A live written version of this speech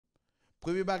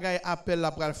Premier bagay appel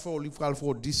la pral fort, il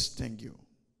faut distinguer.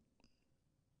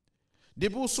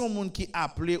 Depuis son monde qui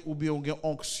appelé ou bien une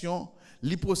onction,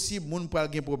 li possible moun pral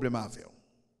gen problème avec.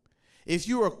 If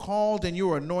you are called and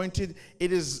you are anointed,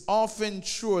 it is often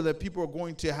sure that people are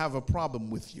going to have a problem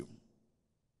with you.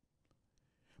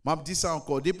 M'a dit ça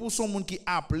encore, depuis son monde qui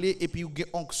appelé et puis gen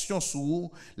onction sou,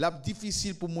 la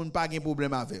difficile pour moun pas gen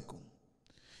problème avec.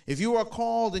 If you are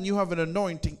called and you have an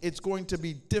anointing, it's going to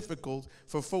be difficult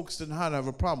for folks to not have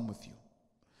a problem with you.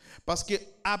 Parce que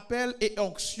appel et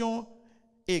onction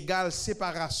égale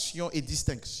séparation et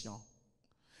distinction.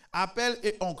 Appel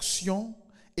et onction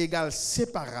égale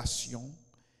séparation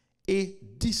et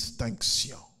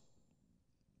distinction.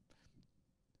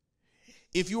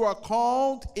 If you are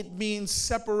called, it means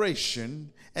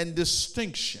separation and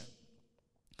distinction.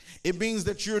 It means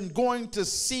that you're going to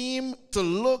seem, to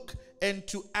look, and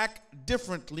to act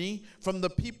differently from the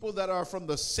people that are from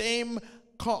the same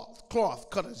cloth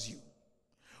cut as you.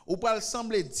 Ou pral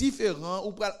sembler différent,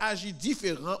 ou pral agir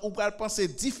différent, ou pral penser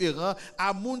différent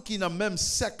à moun qui nan même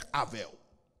sec avec.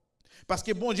 Parce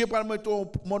que bon Dieu pral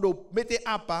mettre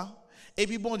à part et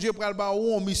puis bon Dieu pral ba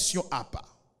ou en mission à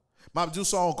part. M'a dit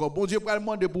ça encore, bon Dieu pral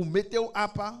demander pour mettre à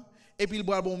part et puis il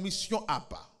pral bon mission à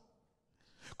part.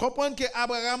 Comprendre que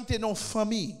Abraham était dans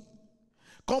famille.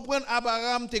 Comprendre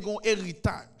Abraham te gon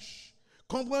héritage.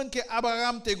 Comprendre que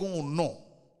Abraham te gon nom.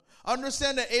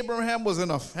 Understand that Abraham was in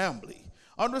a family.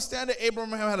 Understand that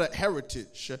Abraham had a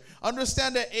heritage.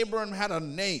 Understand that Abraham had a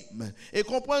name. Et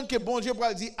comprendre que bon Dieu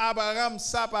va dire Abraham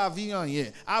ça pas vie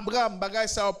rien. Abraham bagay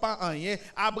ça pas rien.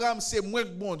 Abraham c'est moi que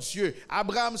bon Dieu.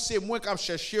 Abraham c'est moi qui a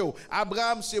cherché.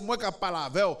 Abraham c'est moi qui a parlé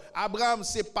avec. Abraham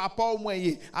c'est papa ou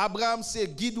moyen. Abraham c'est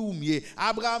guide ou mieux.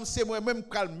 Abraham c'est moi même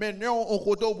qui mener on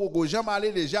côté pour jamais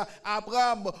aller déjà.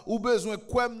 Abraham ou besoin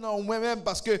quoi non moi même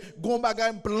parce que gon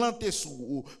bagay planter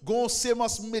sous. Gon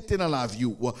semence mettre dans la vie.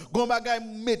 Gon bagay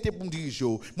mettez pour diriger.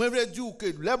 Moi je veux dire que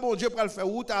le bon Dieu pour le faire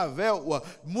route avec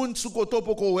moun sous côté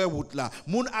pour qu'on route là,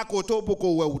 moun à côté pour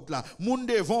qu'on route là, moun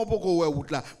devant pour qu'on route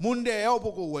là, moun derrière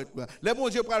pour qu'on route là. Le bon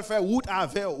Dieu pour le faire route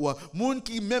avec moun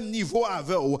qui même niveau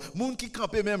avec moun qui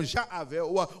camper même ja avec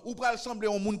ou pour sembler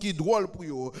un moun qui drôle pour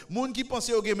yo, moun qui pense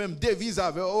au même devise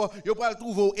avec yo pour le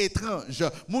trouver étrange,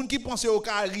 moun qui pense au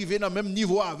ka arriver dans même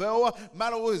niveau avec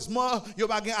malheureusement yo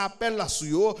pas gain appel là sou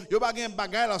yo pas gain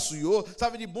bagay là sou yo, ça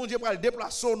veut dire bon Dieu pour le déplacer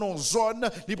dans zone,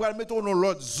 il va mettre dans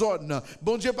l'autre zone.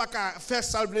 Bon Dieu pas qu'à faire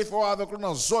salver fort avec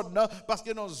dans zone parce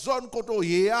que dans zone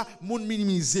côté moun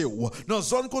minimiser dans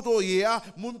zone côté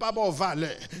moun pas bon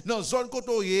valeur. Dans zone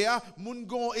côté moun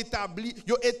gon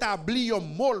établi un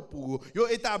mol pour yo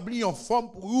établi une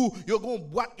forme pour vous, yo gon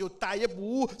boîte yo taillé pour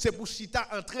vous, c'est pour chita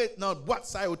entrer dans boîte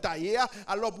ça yo taillé.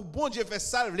 Alors pour bon Dieu faire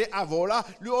salver avant là,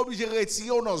 lui obligé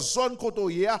retirer dans zone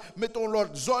côté mettons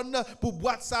l'autre zone pour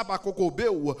boîte ça pas kokobé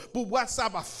ou pour boîte ça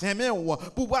va fermer ou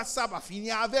pour boire ça va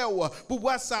finir avec ou pour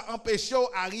boire ça empêcher ou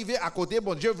arriver à côté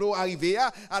bon Dieu veut arriver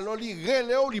alors il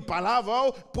relève il parle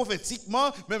avant prophétiquement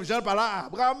même Jean parle à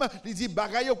Abraham il dit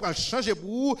bagaille ou va changer pour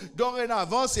vous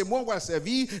dorénavant c'est moi qui va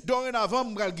servir dorénavant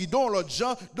moi va guider l'autre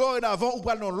gens dorénavant ou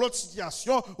va dans l'autre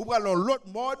situation ou va dans l'autre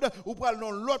mode ou va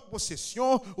dans l'autre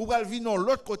possession ou va vivre dans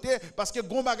l'autre côté parce que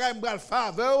gon bagaille me va faire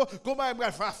avec gon bagaille me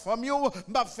va faire famille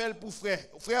m'a faire pour frère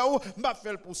m'a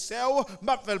faire pour sœur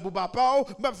m'a faire pour papa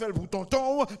m'a faire pour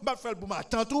tonton m'a faire pour ma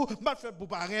tante m'a faire pour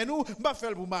parrain nous m'a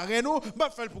faire pour marraine nous m'a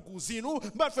faire pour cousine nous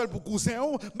m'a faire pour cousin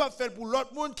nous m'a faire pour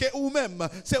l'autre monde que ou même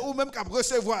c'est ou même qui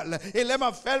recevoir et les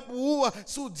m'a faire pour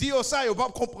sous dire ça il pas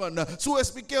comprendre sous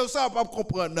expliquer ça il pas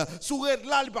comprendre sous être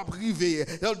là il pas privé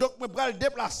donc me bral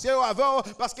déplacer avant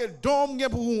parce que don m'est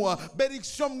pour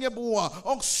bénédiction m'est pour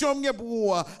onction m'est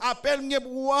pour appel m'est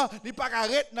pour il pas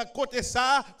arrêter dans côté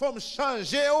ça faut me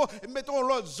changer mettons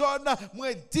l'autre zone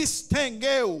moi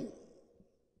distinguer.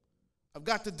 I've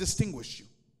got to distinguish you.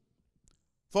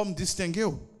 Faut me distinguer.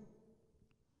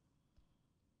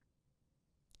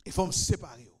 Il faut me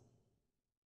séparer.